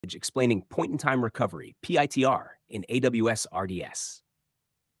explaining point-in-time recovery, PITR, in AWS RDS.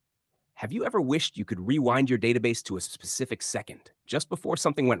 Have you ever wished you could rewind your database to a specific second, just before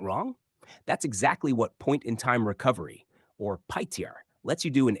something went wrong? That's exactly what point-in-time recovery, or PITR, lets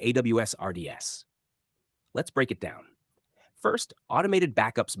you do in AWS RDS. Let's break it down. First, automated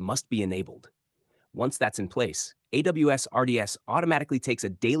backups must be enabled. Once that's in place, AWS RDS automatically takes a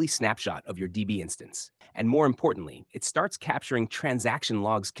daily snapshot of your DB instance. And more importantly, it starts capturing transaction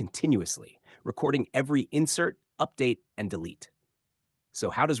logs continuously, recording every insert, update, and delete. So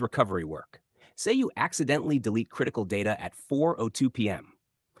how does recovery work? Say you accidentally delete critical data at 4:02 p.m.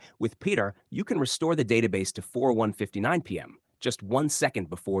 With PITR, you can restore the database to 4:59 p.m., just 1 second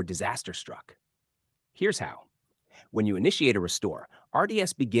before disaster struck. Here's how. When you initiate a restore,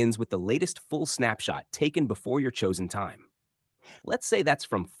 RDS begins with the latest full snapshot taken before your chosen time. Let's say that's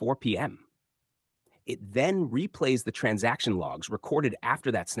from 4 p.m. It then replays the transaction logs recorded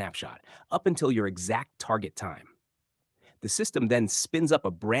after that snapshot up until your exact target time. The system then spins up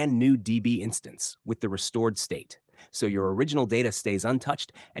a brand new DB instance with the restored state, so your original data stays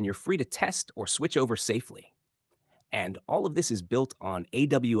untouched and you're free to test or switch over safely. And all of this is built on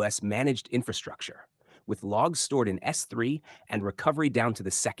AWS managed infrastructure, with logs stored in S3 and recovery down to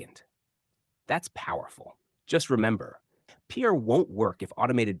the second. That's powerful. Just remember, PR won't work if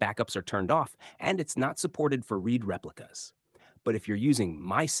automated backups are turned off, and it's not supported for read replicas. But if you're using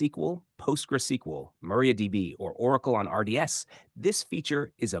MySQL, PostgreSQL, MariaDB, or Oracle on RDS, this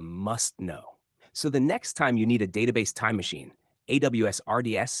feature is a must-know. So the next time you need a database time machine, AWS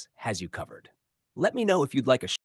RDS has you covered. Let me know if you'd like a